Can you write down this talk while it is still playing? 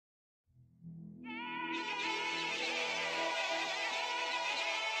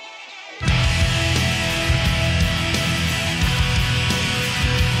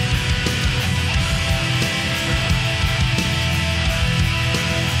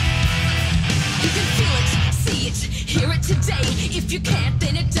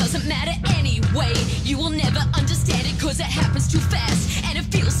cause it happens too fast. And it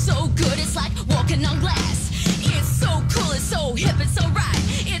feels so good, it's like walking on glass. It's so cool, it's so hip, it's so right.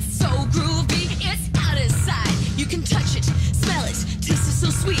 It's so groovy, it's out of sight. You can touch it, smell it, taste it so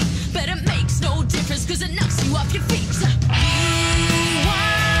sweet. But it makes no difference cause it knocks you off your feet.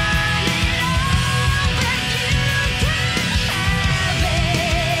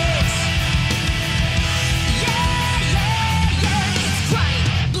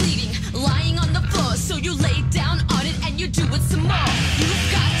 You lay down on it and you do it some more.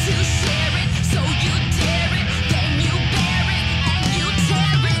 You've got to share it, so you dare it, then you bear it and you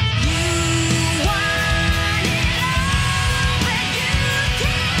tear it. You want it all, but you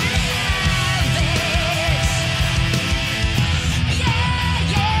can't have it. Yeah,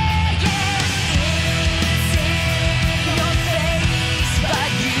 yeah, yeah. It's in your face, but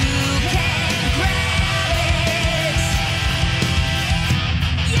you can't grab it.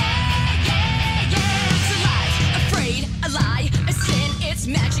 Yeah. A lie, a sin, it's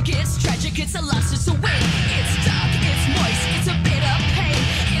magic, it's tragic, it's a loss, it's a win. It's dark, it's moist, it's a bit of pain.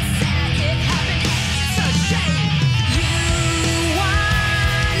 It's sad, it happened, it's a shame. You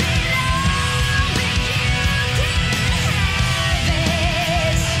want it all, but you can't have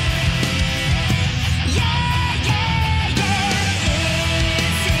it. Yeah, yeah, yeah.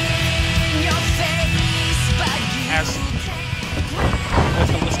 It's in your face, but you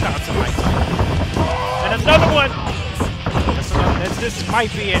That's the Wisconsin and another one. This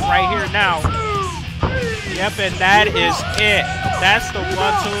might be it right here now. Yep, and that is it. That's the 1,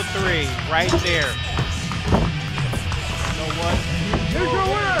 2, 3 right there. You know what? Here's your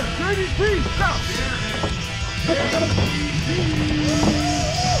winner, JDT. Stop.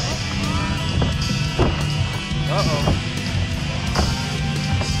 Uh-oh.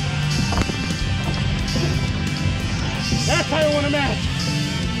 That's how you win a match.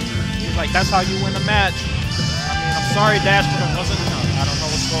 He's like, that's how you win a match. I'm sorry, Dash, but it wasn't enough. I don't know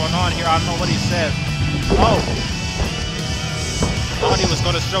what's going on here. I don't know what he said. Oh. Thought he was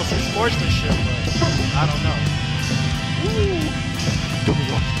going to show some sportsmanship, but I don't know.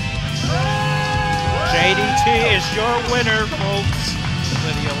 JDT is your winner, folks.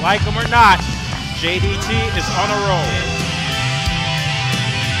 Whether you like him or not, JDT is on a roll.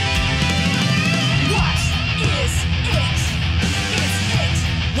 What is it? Is it?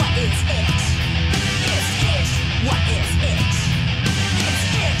 What is it? What is it? It's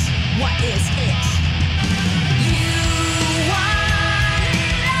it. What is it? You want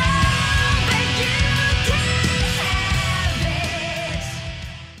it all, but you can't have it.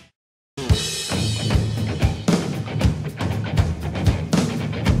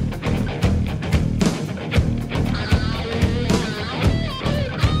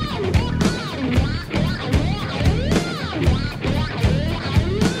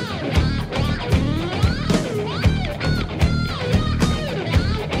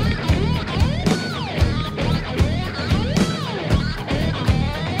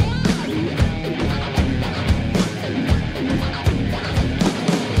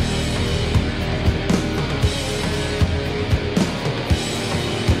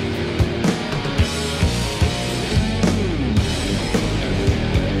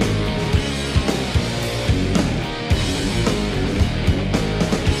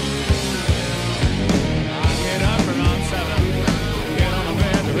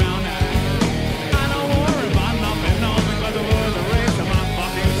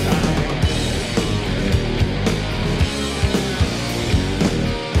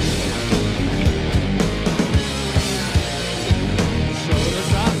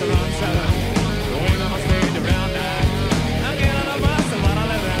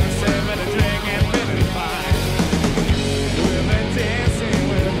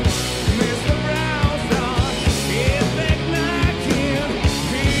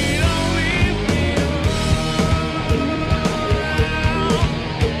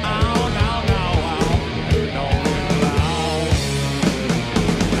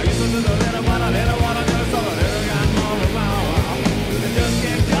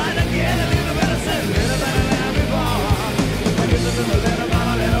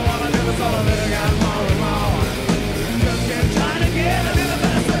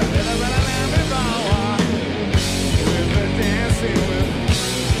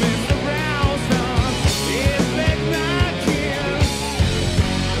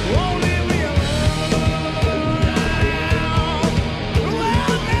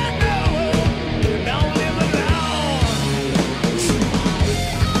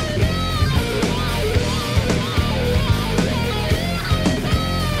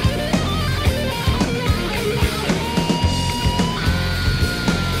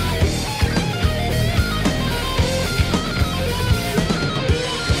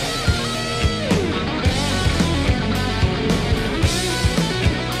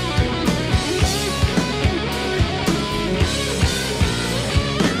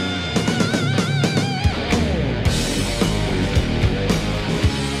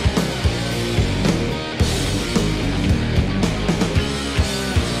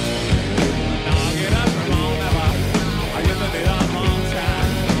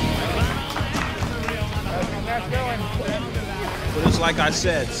 like I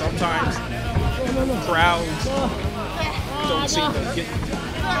said, sometimes crowds don't seem to get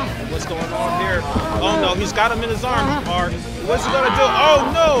what's going on here. Oh no, he's got him in his arms, Mark. What's he gonna do?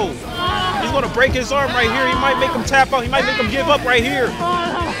 Oh no! He's gonna break his arm right here. He might make him tap out. He might make him give up right here.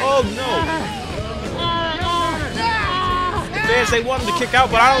 Oh no! The fans, they want him to kick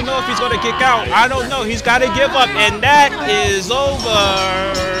out, but I don't know if he's gonna kick out. I don't know. He's got to give up, and that is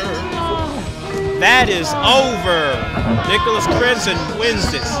over. That is over. Nicholas Crimson wins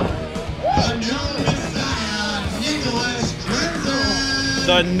this.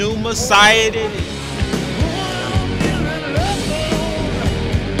 The new Messiah it is.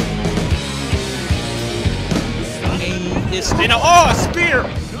 And a spear!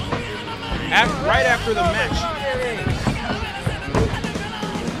 Right after the match.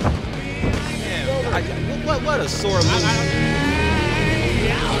 Man, what a sore loser.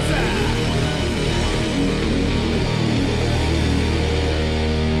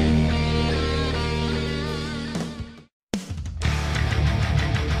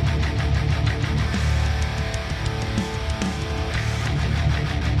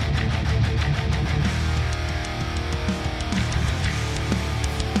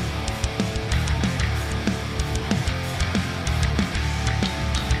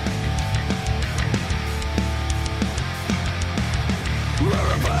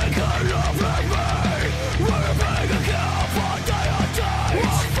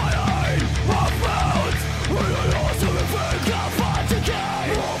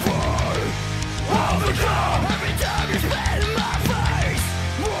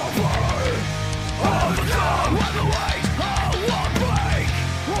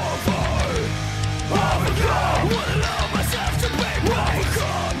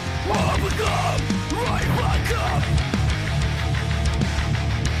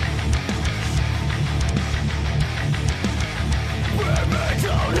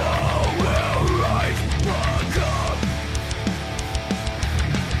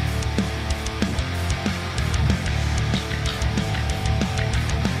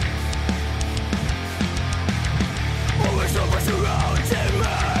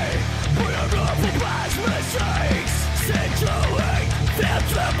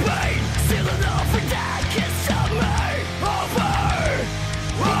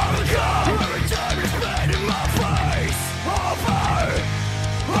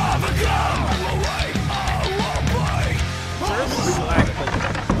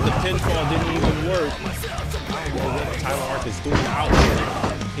 Pinfall didn't even work. I don't know what Tyler Ark is doing out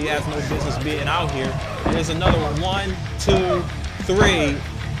here. He has no business being out here. There's another 1, 2, 3,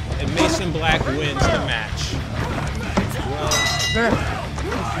 and Mason Black wins the match. Well,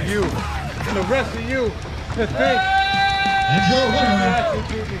 you, the rest of you, to think. And your winner,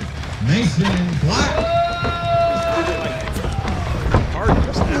 Mason Black.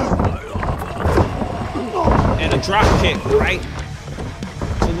 And a drop kick right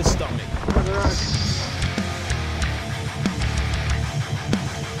to the stomach.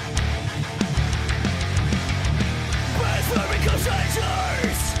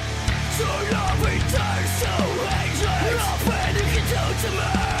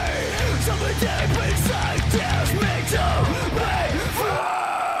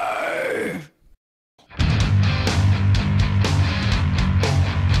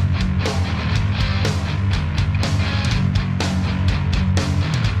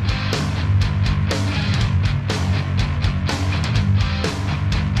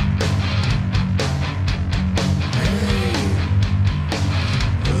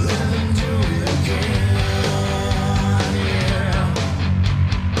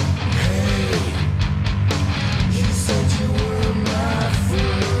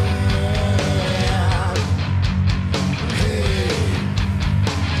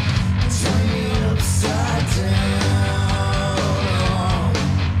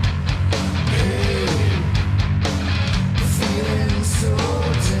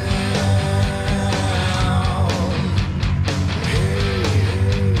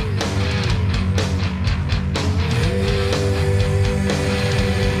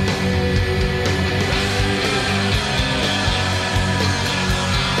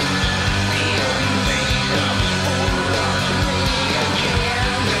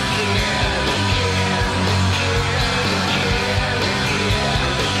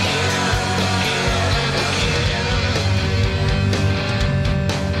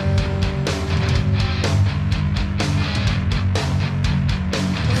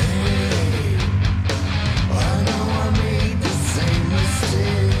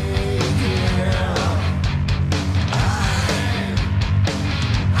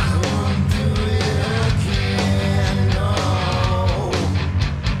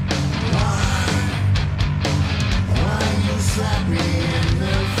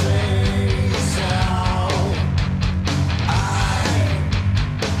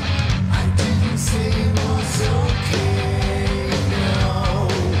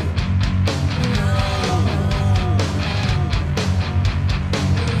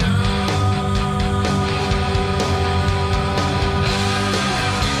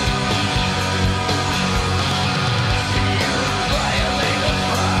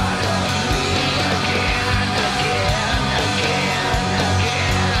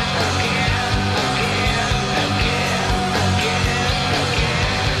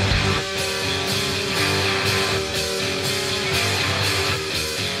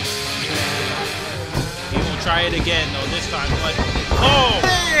 try it again though. This time, but oh,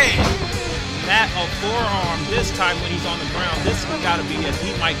 that a forearm. This time when he's on the ground, this has got to be it.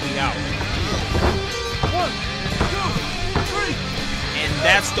 He might be out. 1, 2, 3. And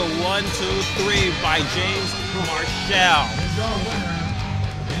that's the 1, 2, 3 by James Marshall. And your winner,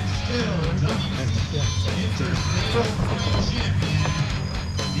 and still WCE Interstate Champion,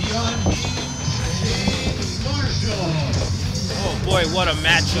 the unbeaten James Marshall. Oh boy, what a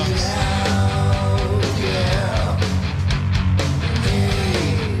matchup.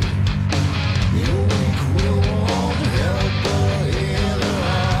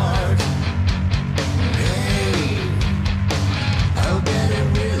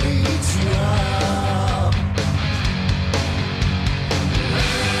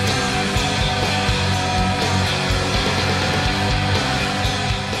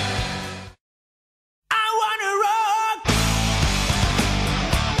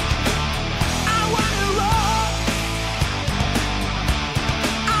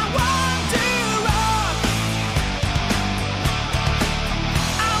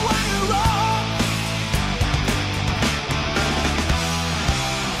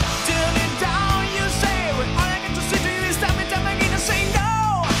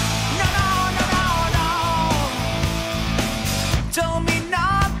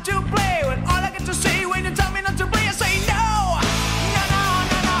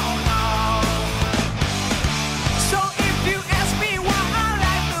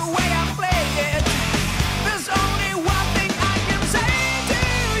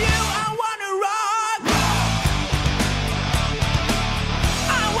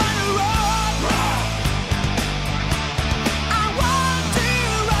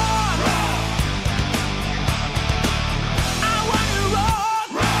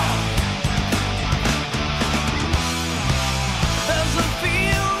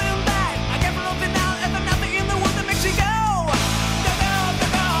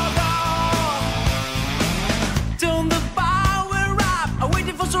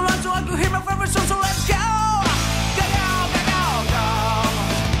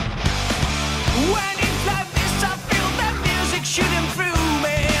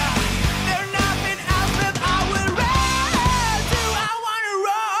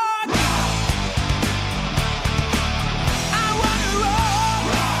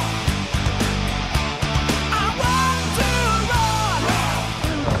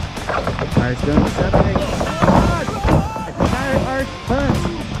 Arch going something. A tire arch punch.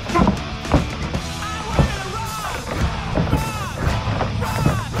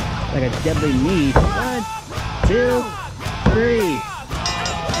 Like a deadly knee. 1, 2, 3.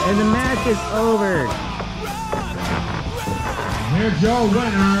 And the match is over. Here's your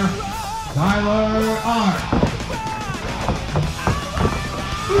winner, Tyler Arch.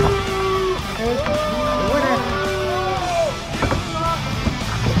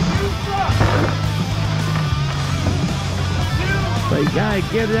 But you gotta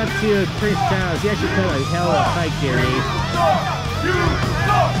give it up to Chris Childs. He actually put a hell of a fight here.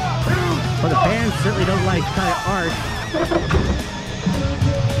 But the fans certainly don't like Tyler Arch.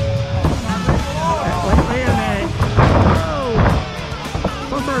 Wait a minute. Throw!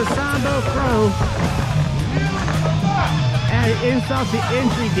 Going for a Sambo throw. And insult to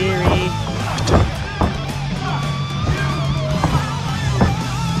injury theory.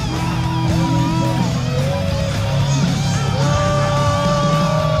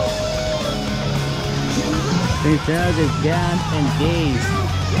 Chris Childs is down and dazed.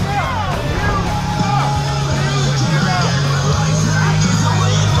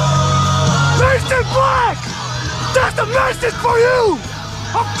 Mason Black! That's the message for you!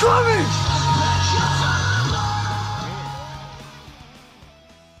 I'm coming!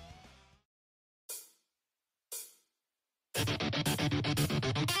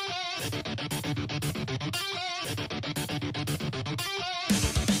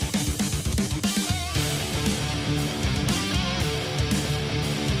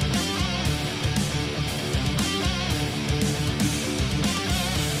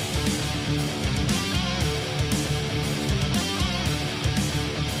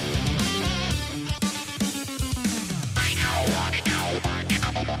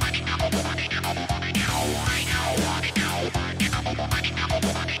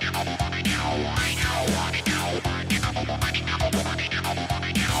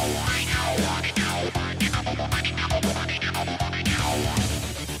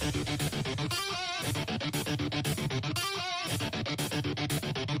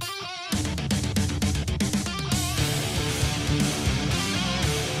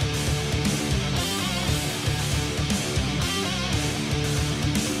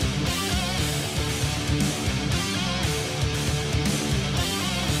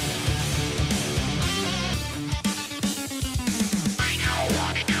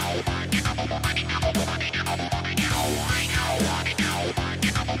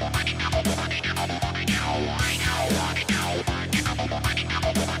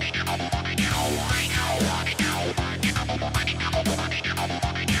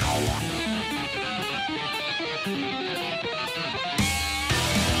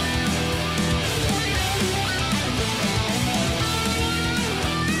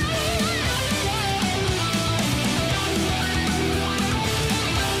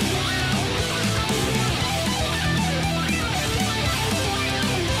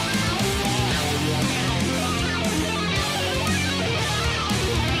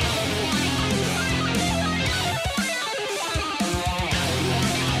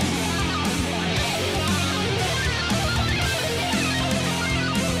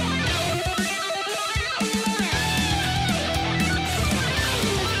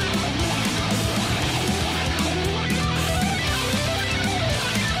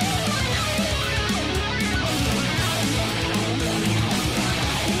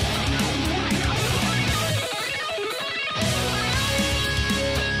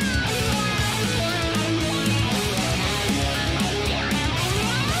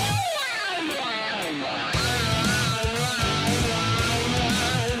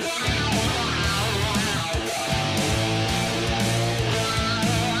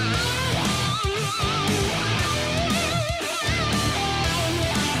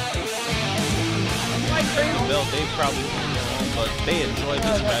 know, they probably, but they enjoy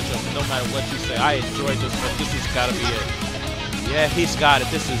this matchup. No matter what you say, I enjoy this one. This has got to be it. Yeah, he's got it.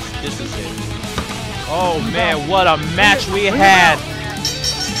 This is it. Oh man, what a match we had!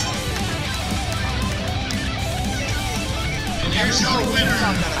 And here's your winner.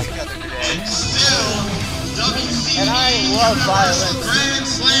 It's still WCE Universal Grand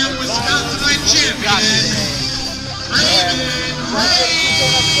Slam Wisconsinite Champion, Raven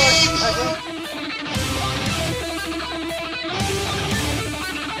Reigns.